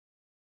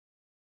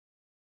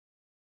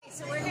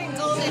So we're here in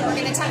Golden. We're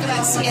going to talk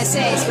about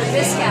CSAs with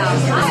this gal.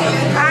 Hi.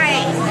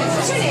 Hi.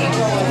 What's your name?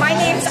 My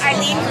name's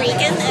Eileen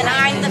Regan, and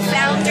I'm the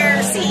founder,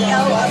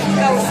 CEO of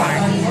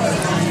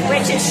GoFarm,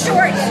 which is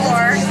short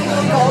for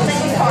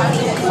Golden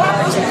Farming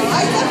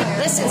Cooperative.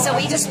 Listen, so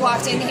we just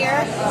walked in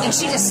here, and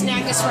she just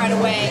snagged us right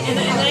away. And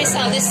then I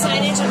saw this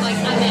signage, I'm like,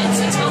 I'm in.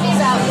 So tell me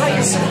about how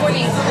you're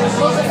supporting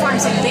local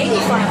farms and baby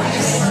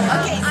farmers.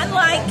 Okay,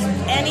 unlike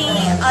any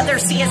other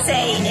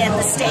CSA in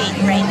the state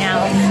right now,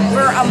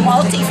 we're a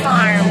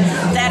multi-farm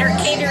that are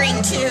catering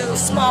to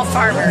small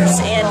farmers,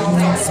 and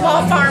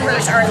small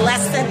farmers are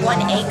less than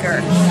 1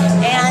 acre.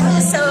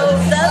 And so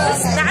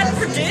that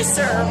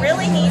producer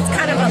really needs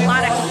kind of a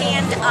lot of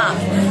hand up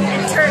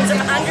in terms of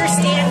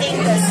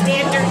understanding the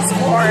standards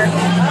for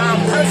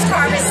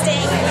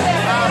post-harvesting,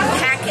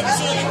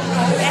 packaging,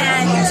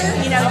 and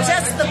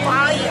just the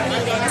volume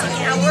needed.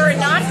 We're a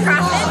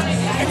nonprofit,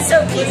 and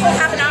so people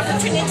have an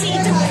opportunity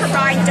to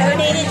provide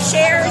donated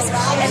shares,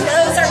 and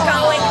those are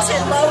going to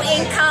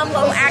low-income,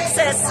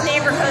 low-access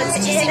neighborhoods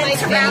in and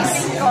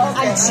surrounding Golden.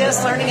 I'm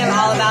just learning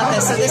all about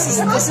this, so this is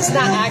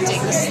not acting.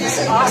 This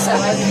is awesome.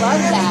 I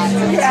love that.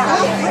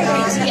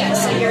 Yeah.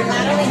 So you're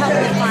not only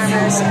helping the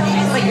farmers,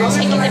 but you're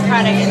taking the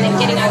product and then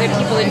getting other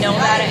people to know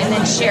about it and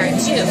then share it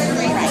too.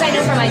 Because I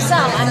know for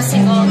myself, I'm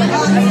single, but I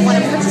would want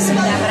to participate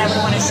in that, but I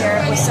would want to share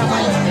it with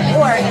someone.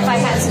 Or if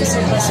I had some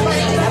surplus money,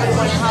 I would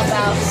want to help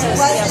out.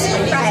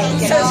 Right.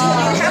 So you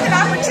have an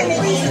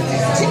opportunity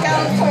to go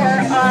for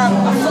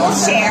a full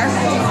share,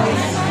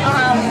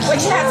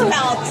 which has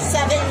about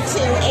 7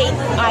 to 8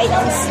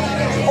 items,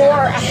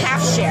 or a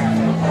half share.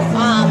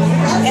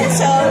 And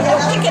so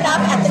you'll pick it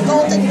up at the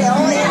Golden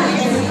Mill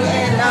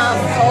in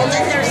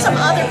Golden. There's some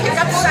other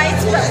pickup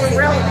sites, but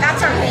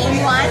that's our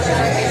main one.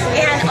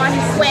 And on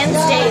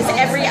Wednesdays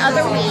every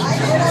other week,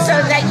 so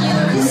that you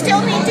still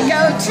need to go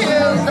to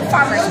the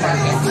farmer's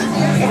market.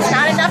 It's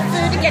not enough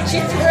food to get you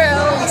through.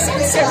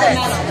 So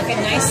like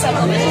a nice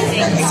supplemental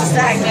thing.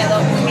 Exactly. My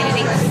local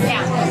community.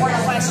 Now, one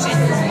question.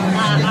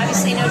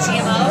 Obviously no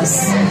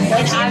GMOs,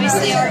 and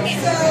obviously organic.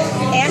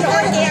 And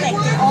organic.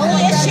 The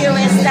only issue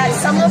is that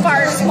some of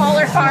our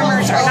smaller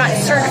farmers are not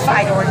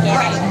certified organic.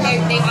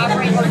 Right. They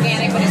operate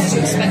organic, but it's too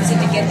expensive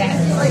to get that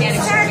organic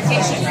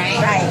certification,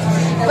 right? Right.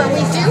 But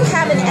we do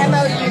have an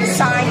MOU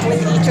signed with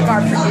each of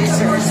our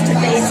producers to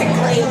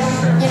basically,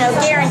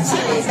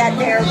 guarantee that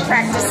they're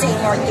practicing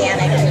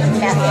organic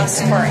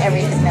methods for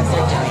everything that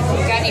they're doing.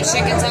 You got any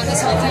chickens on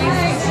this whole thing?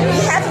 We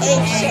have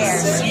 8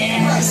 shares.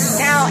 Yes.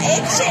 Now,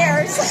 8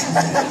 shares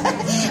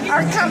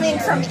are coming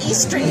from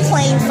Eastern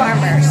Plain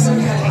farmers.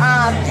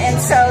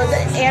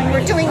 And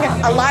we're doing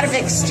a lot of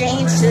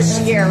exchange this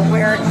year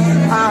where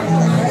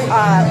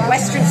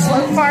Western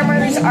Slope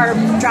farmers are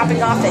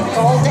dropping off at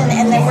Golden,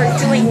 and then we're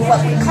doing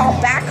what we call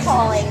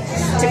backhauling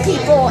to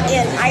people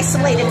in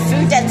isolated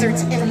food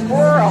deserts in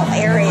rural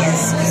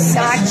areas,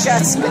 not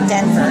just with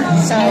Denver.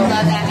 So I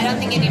love that. I don't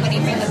think anybody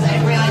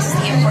realizes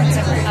the importance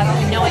of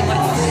knowing what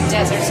food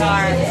deserts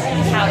are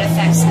and how it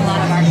affects a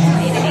lot of our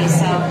communities.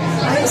 So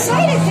I'm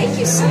excited. Thank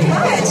you so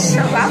much.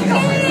 You're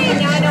welcome.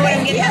 Yay! Now I know what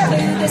I'm getting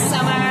food this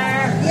summer.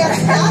 Yeah.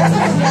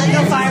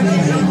 Go farm.